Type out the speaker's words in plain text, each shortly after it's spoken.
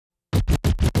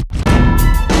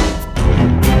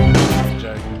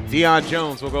Deion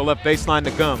Jones will go left baseline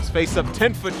to Gums. Face up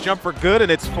 10-foot jumper good,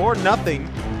 and it's 4-0.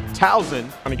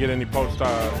 Towson. Trying to get any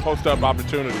post-up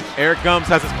opportunities. Eric Gums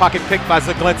has his pocket picked by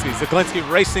Zaglinski. Zaglinski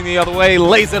racing the other way,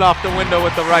 lays it off the window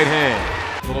with the right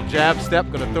hand. Little jab step,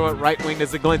 going to throw it right wing to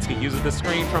Zaglinski. Uses the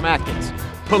screen from Atkins.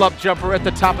 Pull-up jumper at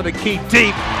the top of the key,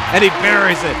 deep, and he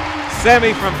buries it.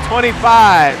 Sammy from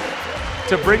 25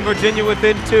 to bring Virginia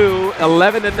within 2,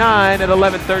 11-9 at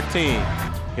 11-13.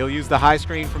 He'll use the high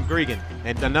screen from Gregan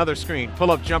and another screen.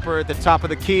 Pull-up jumper at the top of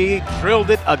the key. Drilled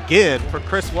it again for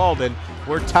Chris Walden.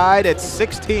 We're tied at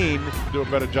 16. Do a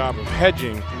better job of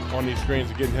hedging on these screens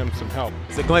and getting him some help.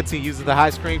 Zaglinski uses the high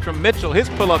screen from Mitchell. His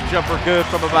pull-up jumper good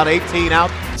from about 18 out.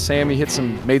 Sammy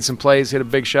made some plays, hit a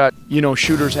big shot. You know,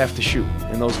 shooters have to shoot,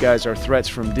 and those guys are threats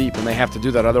from deep, and they have to do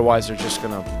that. Otherwise, they're just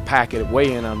going to pack it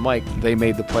way in on Mike. They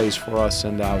made the plays for us,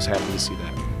 and I was happy to see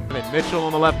that. Mitchell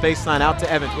on the left baseline, out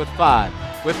to Evans with 5.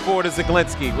 With 4 to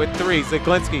Zaglinski. With 3,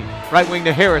 Zaglinski. Right wing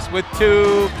to Harris with 2.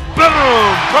 Boom!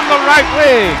 From the right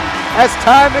wing as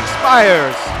time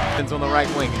expires. Evans on the right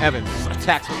wing. Evans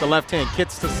attacks with the left hand.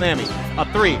 Kits to Sammy. A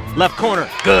 3. Left corner.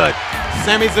 Good.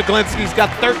 Sammy Zaglinski's got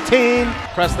 13.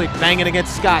 Presley banging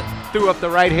against Scott. Threw up the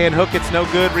right hand hook. It's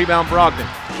no good. Rebound Brogdon.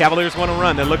 Cavaliers want to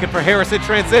run. They're looking for Harris in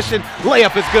transition.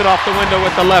 Layup is good off the window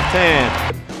with the left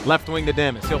hand. Left wing to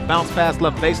Damas. He'll bounce past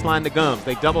left baseline to Gums.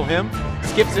 They double him.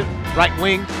 Skips it right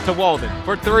wing to Walden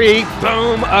for 3.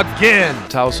 Boom again.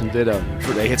 Towson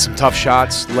they hit some tough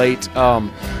shots late,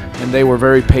 and they were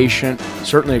very patient.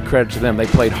 Certainly a credit to them. They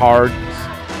played hard.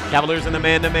 Cavaliers in the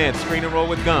man-to-man. Screen and roll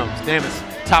with Gums. Damas,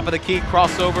 top of the key,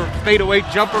 crossover, fadeaway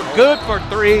jumper, good for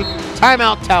 3.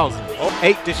 Timeout Towson.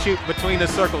 8 to shoot between the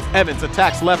circles. Evans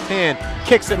attacks left hand,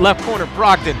 kicks it left corner.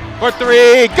 Brogdon for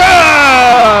 3.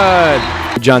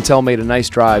 Good! John Tell made a nice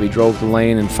drive. He drove the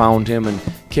lane and found him and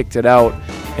kicked it out.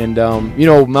 And, you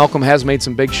know, Malcolm has made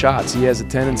some big shots. He has a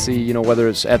tendency, you know, whether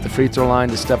it's at the free throw line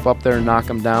to step up there and knock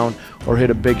him down or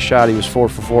hit a big shot. He was 4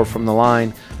 for 4 from the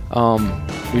line.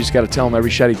 We just got to tell him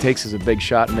every shot he takes is a big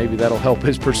shot, and maybe that'll help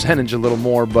his percentage a little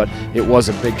more, but it was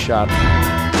a big shot.